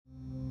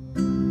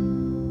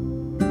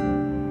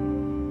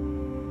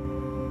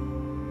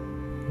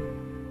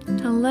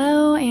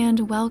Hello,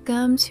 and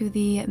welcome to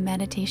the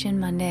Meditation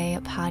Monday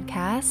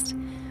podcast,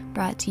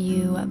 brought to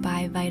you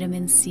by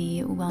Vitamin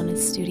C Wellness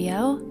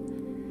Studio.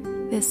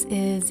 This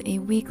is a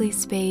weekly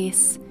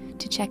space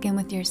to check in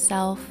with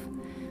yourself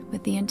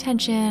with the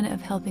intention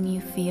of helping you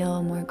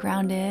feel more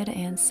grounded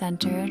and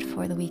centered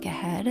for the week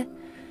ahead.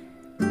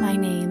 My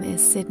name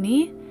is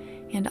Sydney,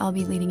 and I'll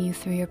be leading you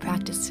through your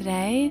practice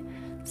today.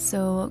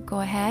 So go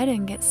ahead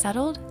and get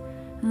settled,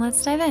 and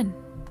let's dive in.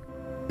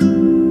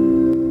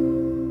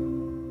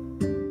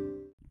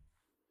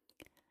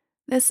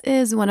 This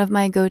is one of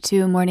my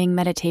go-to morning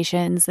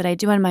meditations that I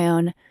do on my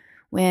own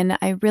when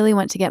I really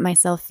want to get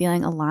myself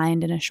feeling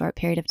aligned in a short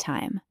period of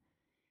time.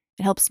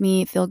 It helps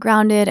me feel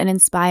grounded and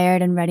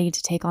inspired and ready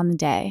to take on the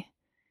day.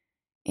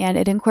 And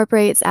it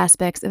incorporates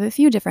aspects of a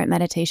few different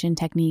meditation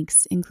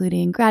techniques,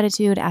 including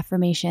gratitude,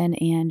 affirmation,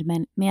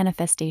 and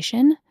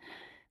manifestation.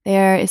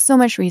 There is so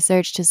much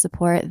research to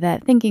support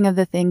that thinking of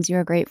the things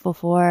you're grateful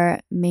for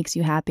makes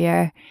you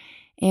happier,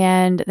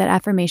 and that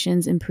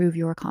affirmations improve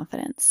your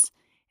confidence.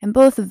 And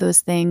both of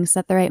those things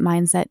set the right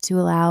mindset to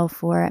allow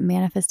for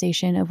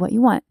manifestation of what you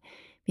want,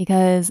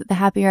 because the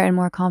happier and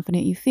more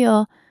confident you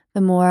feel, the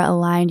more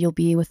aligned you'll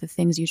be with the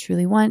things you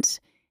truly want,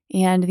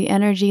 and the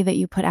energy that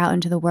you put out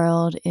into the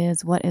world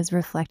is what is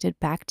reflected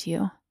back to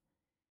you.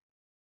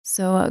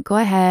 So go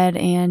ahead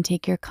and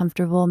take your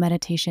comfortable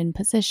meditation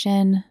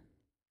position.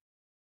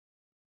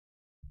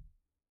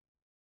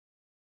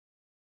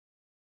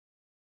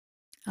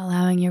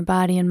 Allowing your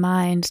body and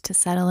mind to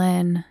settle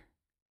in.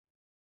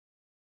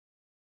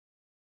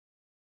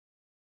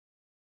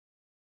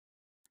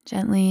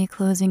 Gently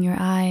closing your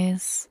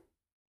eyes.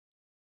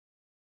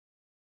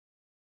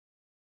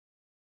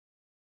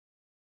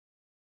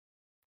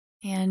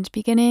 And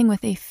beginning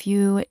with a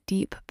few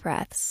deep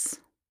breaths.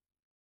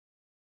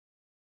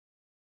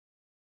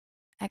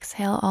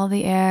 Exhale all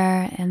the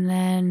air and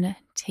then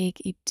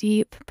take a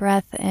deep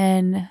breath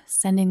in,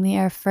 sending the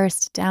air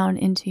first down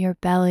into your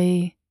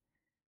belly,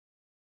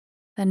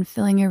 then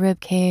filling your rib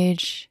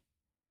cage,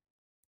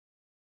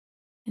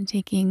 and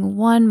taking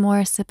one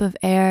more sip of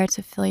air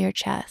to fill your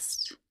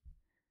chest.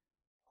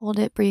 Hold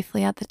it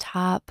briefly at the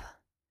top,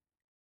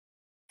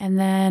 and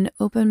then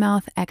open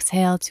mouth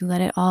exhale to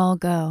let it all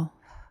go.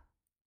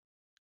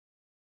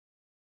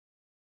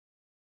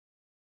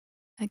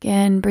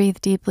 Again, breathe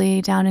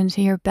deeply down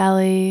into your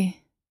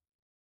belly,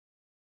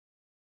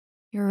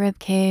 your rib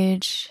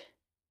cage,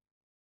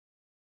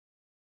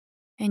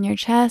 and your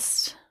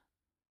chest,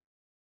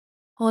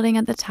 holding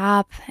at the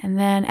top, and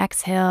then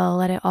exhale,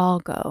 let it all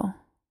go.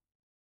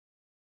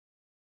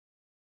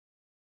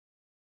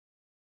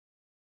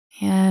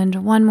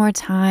 And one more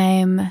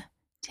time,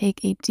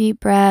 take a deep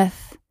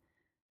breath,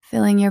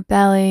 filling your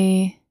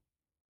belly,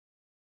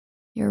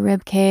 your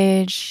rib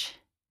cage,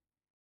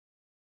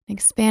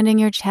 expanding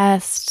your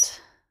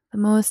chest, the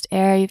most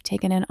air you've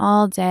taken in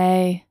all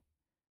day.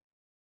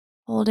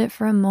 Hold it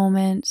for a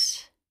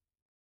moment,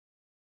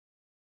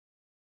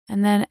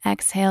 and then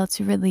exhale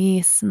to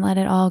release and let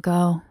it all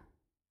go.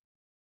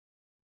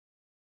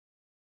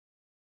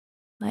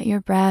 Let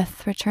your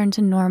breath return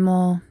to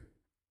normal.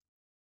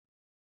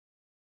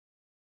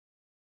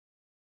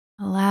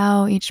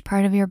 Allow each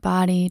part of your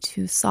body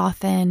to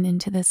soften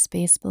into the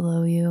space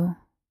below you.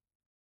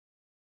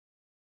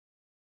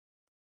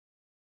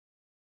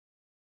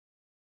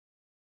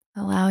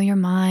 Allow your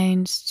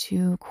mind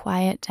to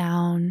quiet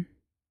down.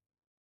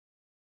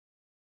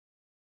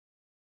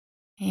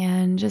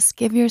 And just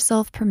give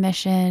yourself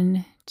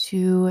permission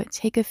to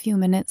take a few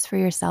minutes for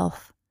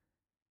yourself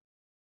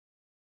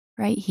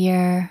right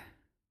here,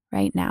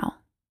 right now.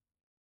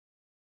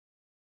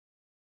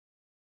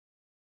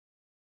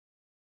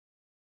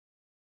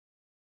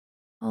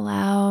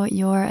 Allow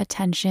your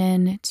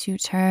attention to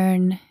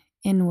turn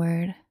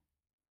inward.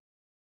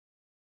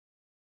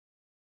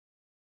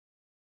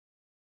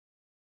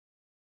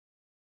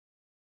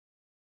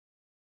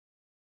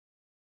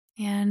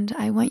 And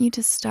I want you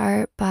to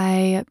start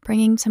by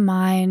bringing to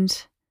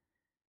mind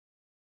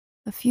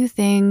a few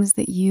things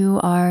that you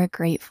are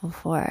grateful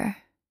for.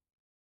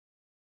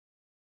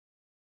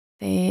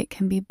 They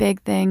can be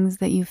big things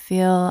that you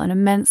feel an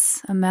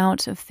immense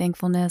amount of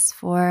thankfulness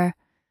for,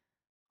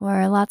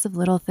 or lots of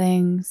little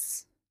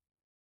things.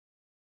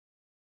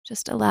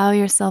 Just allow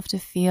yourself to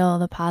feel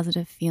the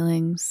positive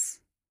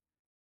feelings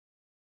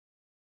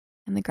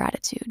and the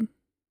gratitude.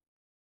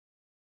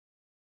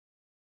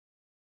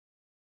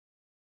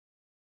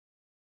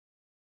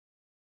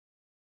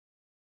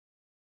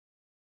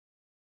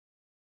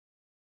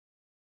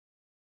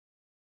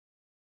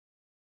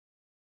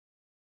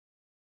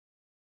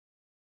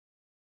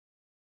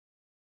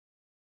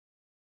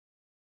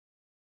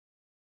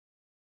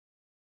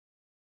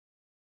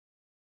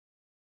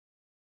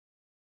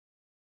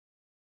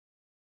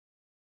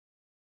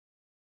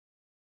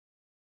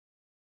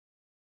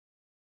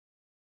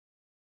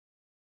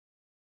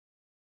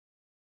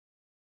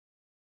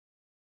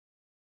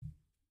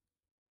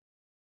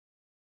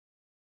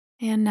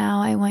 And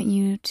now I want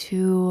you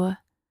to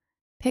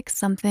pick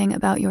something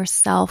about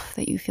yourself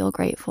that you feel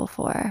grateful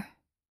for.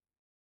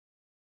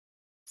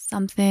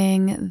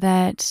 something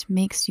that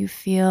makes you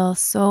feel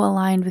so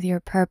aligned with your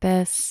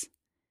purpose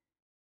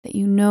that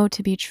you know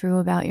to be true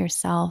about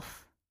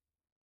yourself.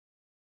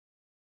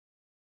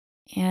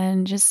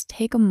 And just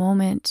take a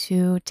moment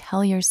to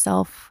tell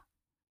yourself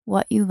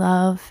what you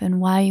love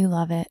and why you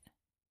love it.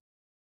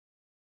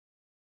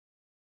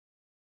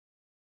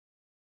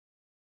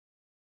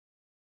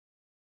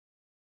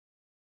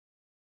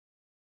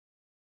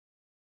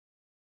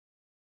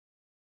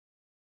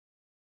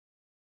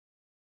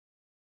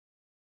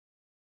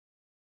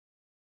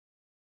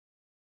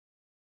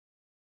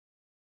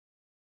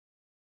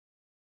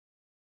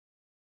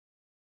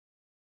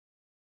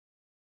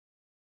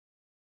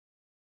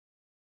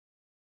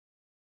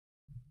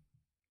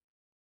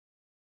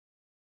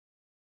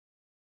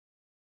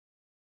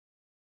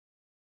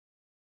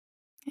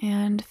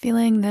 And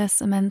feeling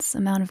this immense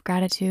amount of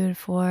gratitude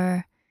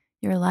for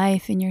your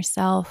life and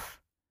yourself,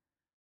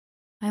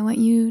 I want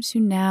you to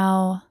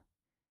now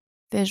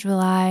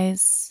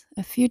visualize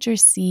a future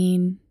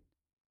scene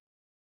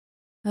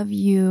of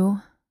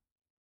you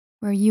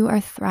where you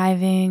are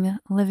thriving,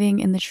 living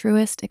in the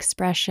truest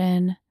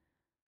expression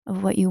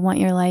of what you want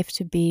your life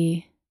to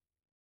be.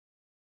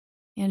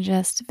 And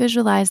just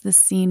visualize the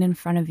scene in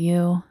front of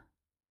you,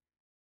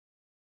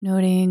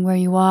 noting where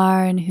you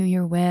are and who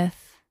you're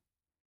with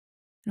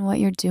and what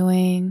you're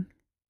doing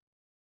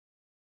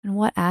and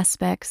what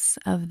aspects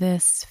of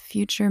this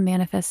future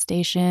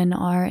manifestation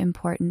are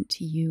important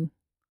to you.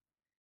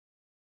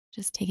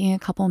 Just taking a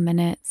couple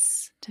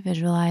minutes to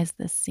visualize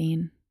this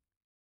scene.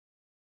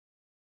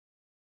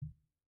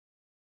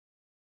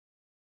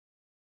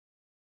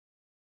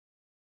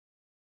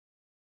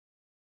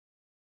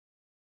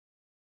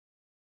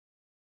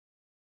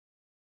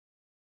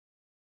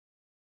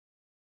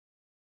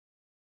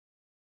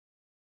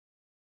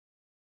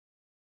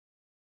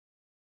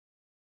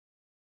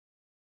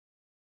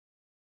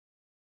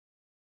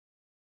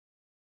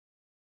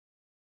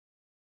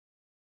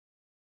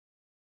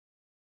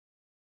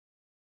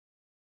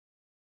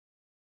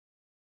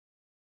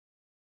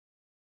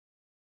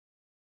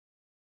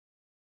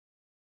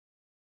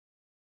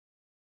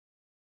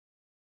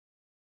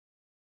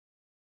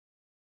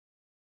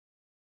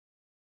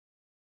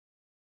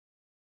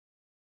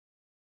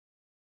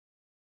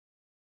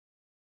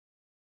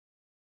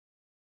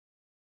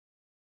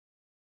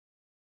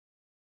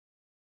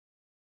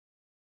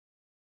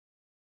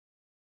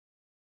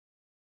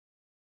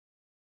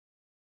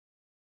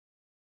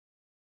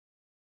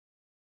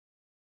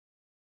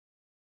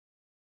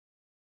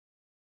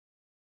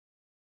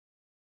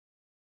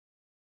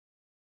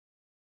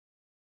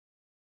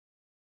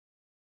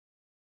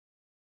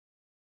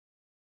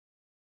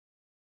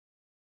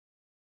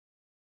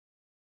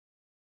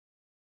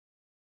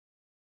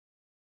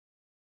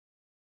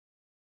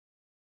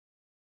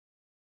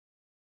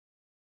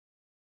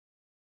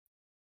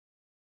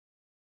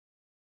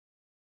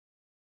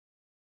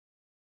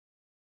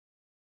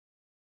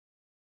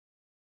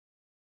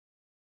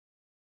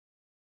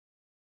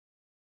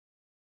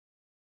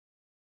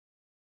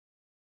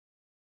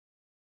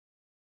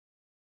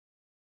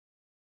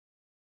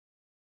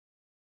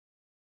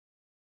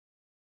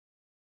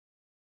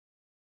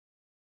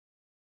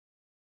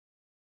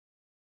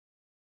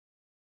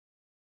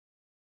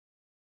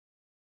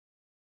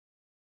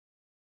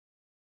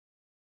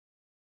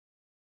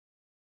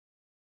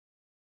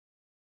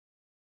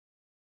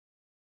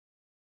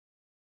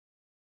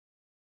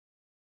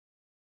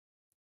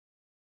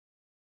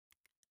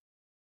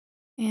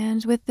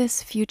 And with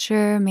this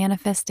future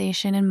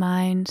manifestation in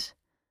mind,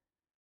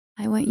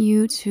 I want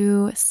you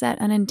to set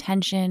an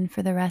intention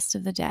for the rest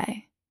of the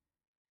day.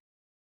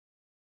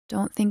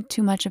 Don't think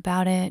too much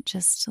about it,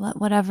 just let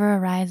whatever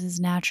arises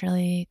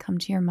naturally come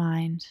to your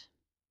mind.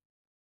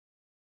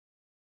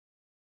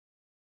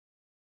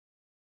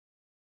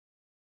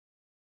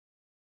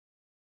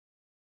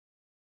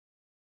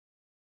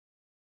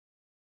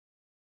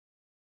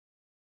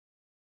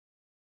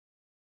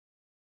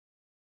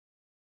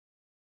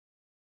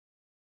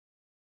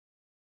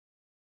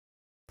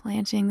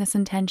 Planting this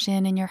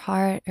intention in your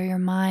heart or your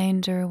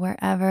mind or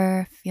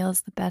wherever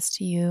feels the best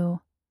to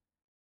you,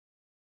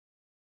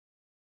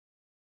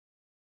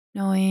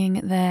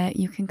 knowing that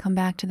you can come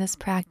back to this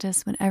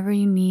practice whenever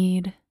you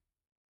need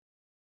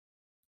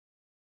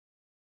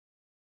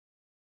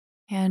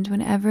and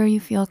whenever you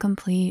feel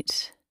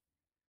complete,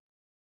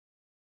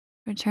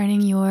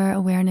 returning your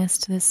awareness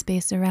to the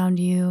space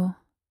around you,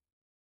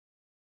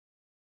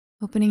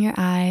 opening your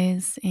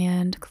eyes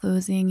and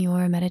closing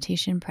your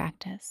meditation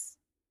practice.